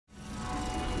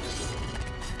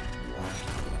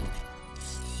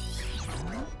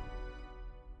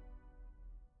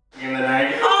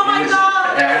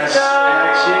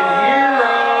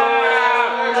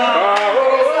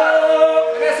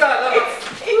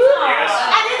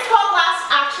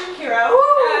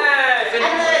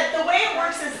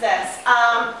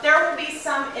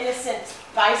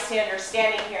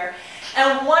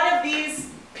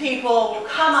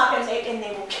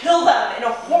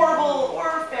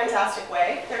drastic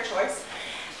way, their choice.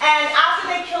 And after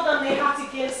they kill them, they have to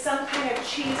give some kind of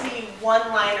cheesy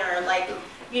one-liner, like,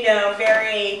 you know,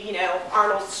 very, you know,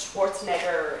 Arnold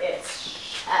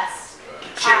Schwarzenegger-esque.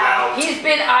 He's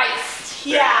been iced.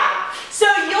 Yeah. So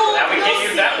you'll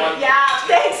use that one. Yeah.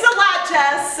 Thanks a lot,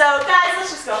 Jess. So guys, let's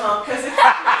just go home because it's.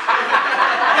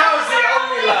 That was the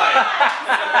only line.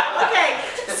 Okay.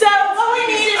 So what we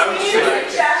need is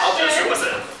suggestions. I'll just what's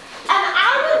it. And I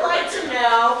would like to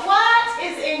know what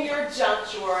is in your junk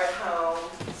drawer at home.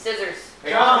 Scissors.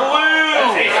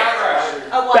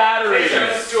 Batteries.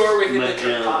 Store within the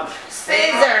junk.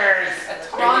 Scissors.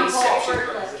 We're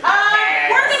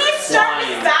gonna start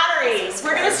with batteries.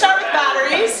 We're gonna start with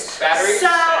batteries. Batteries? So,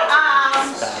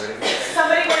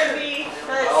 somebody gonna be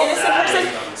the innocent person.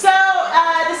 So,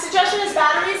 the suggestion is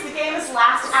batteries. The game is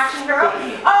Last Action Hero.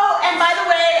 Oh, and by the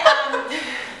way,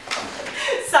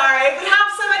 sorry, we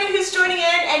have somebody who's joining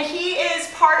in, and he is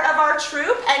part of our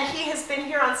troupe, and he has been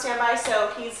here on standby, so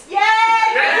he's, yay!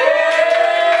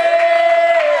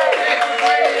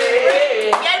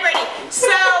 Yay, Brady.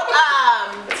 So,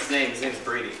 What's his name? His name's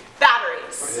Brady.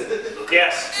 batteries.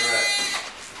 Yes.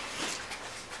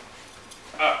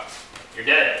 Oh, you're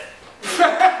dead.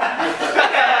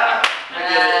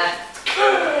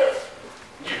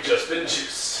 You've just been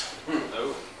juiced.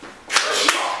 Oh.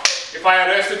 If I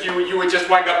arrested you, you would just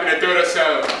wind up in a dirty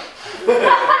cell.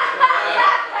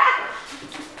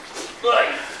 But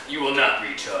you will not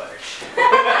recharge.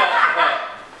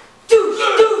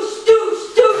 Douche, douche,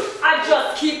 douche, douche. I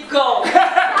just keep going.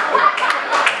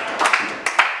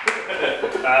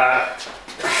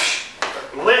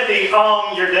 Lindy,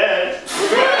 you're dead.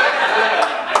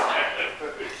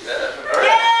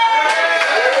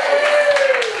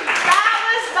 That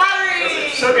was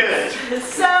batteries. So good.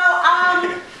 So,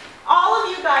 all of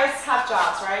you guys have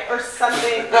jobs, right? Or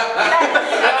something. At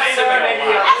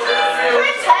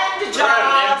least pretend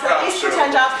jobs. At least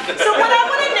pretend jobs. So what I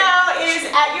want to know is,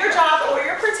 at your job or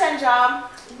your pretend job,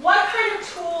 what kind of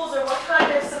tools or what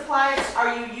kind of supplies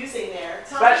are you using there?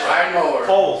 Tell me. Line mower.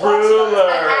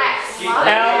 Ruler.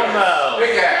 Elmo.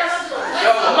 Big axe.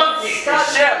 A monkey.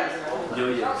 Ship.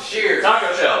 Shears.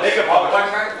 Taco shell. Makeup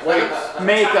artist.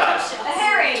 Makeup. A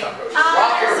herring.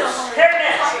 Rockers.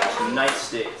 Hairnet.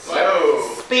 Nightsticks.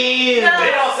 Whoa. Spoon.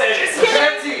 They all say it.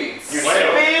 Fancy.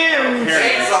 Spoon.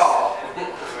 Chainsaw.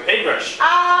 Paintbrush.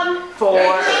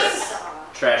 Force.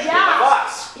 Trash. Yeah.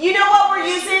 Box. You know what we're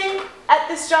using? At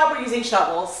this job, we're using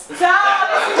shovels. So, this is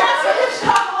just for the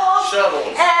shovels.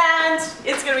 Shovels. And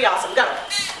it's going to be awesome. Go.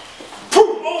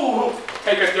 Ooh,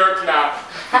 take a dirt nap.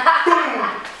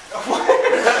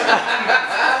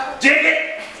 Dig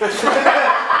it.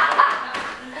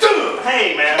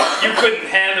 Hey, man. You couldn't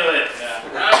handle it.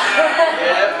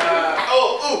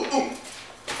 Ooh.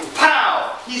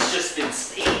 Pow. He's just been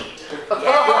stayed.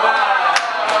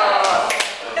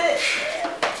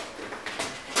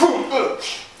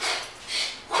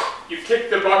 You kicked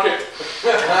the bucket.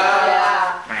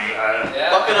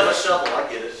 Bucket of a shovel. I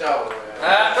get it. Shovel.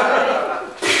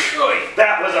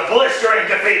 That was a blistering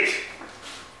defeat.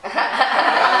 Yeah,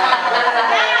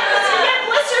 let's get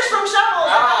blisters from shovels.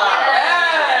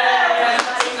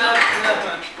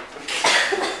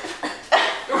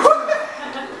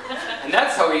 And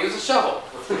that's how we use a shovel.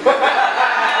 Yay,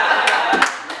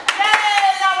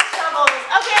 that was shovels.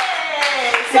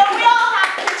 Okay, so we all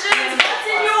have kitchens. What's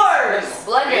in yours?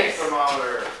 Blenders.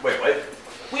 Wait, what?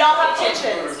 We all have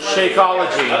kitchens.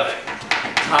 Shakeology.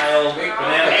 Tile.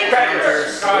 Banana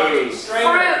counters.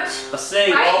 Fruit. A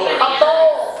sink. A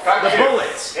bowl. The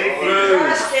bullets.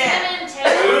 Refrigerator.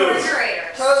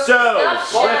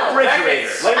 Stove.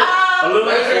 Refrigerator.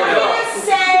 Aluminum foil.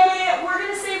 We're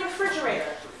gonna say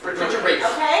refrigerator. Refrigerator.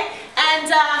 Okay?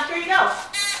 And here you go.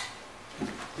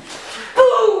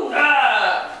 Boom!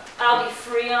 I'll be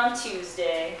free on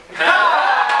Tuesday.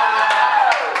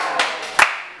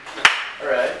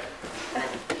 Alright.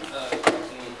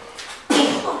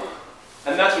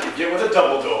 And that's what you get with a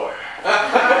double door.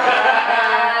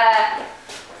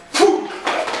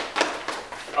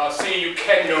 I'll see you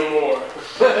can no more.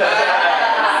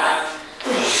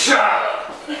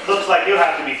 Looks like you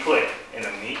have to be quick in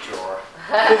the meat drawer.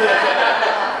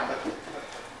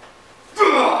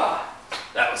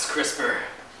 That was crisper.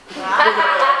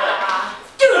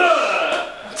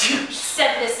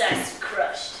 Set this ice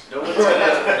crushed. No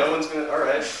one's gonna,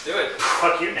 alright. Do it.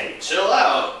 Fuck you, Nate. Chill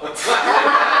out.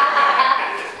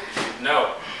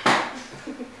 No.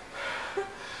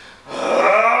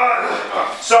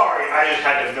 Sorry, I just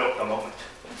had to milk the moment.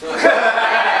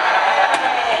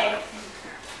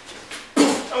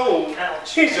 Oh,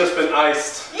 ouch. He's just been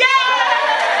iced. Yay!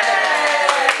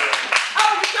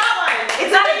 Oh, you got one.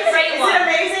 Is it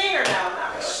amazing or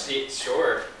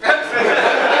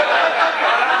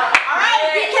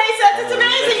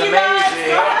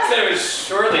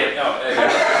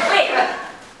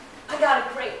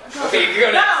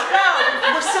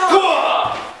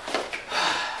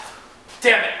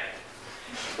Damn it.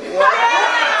 Bye,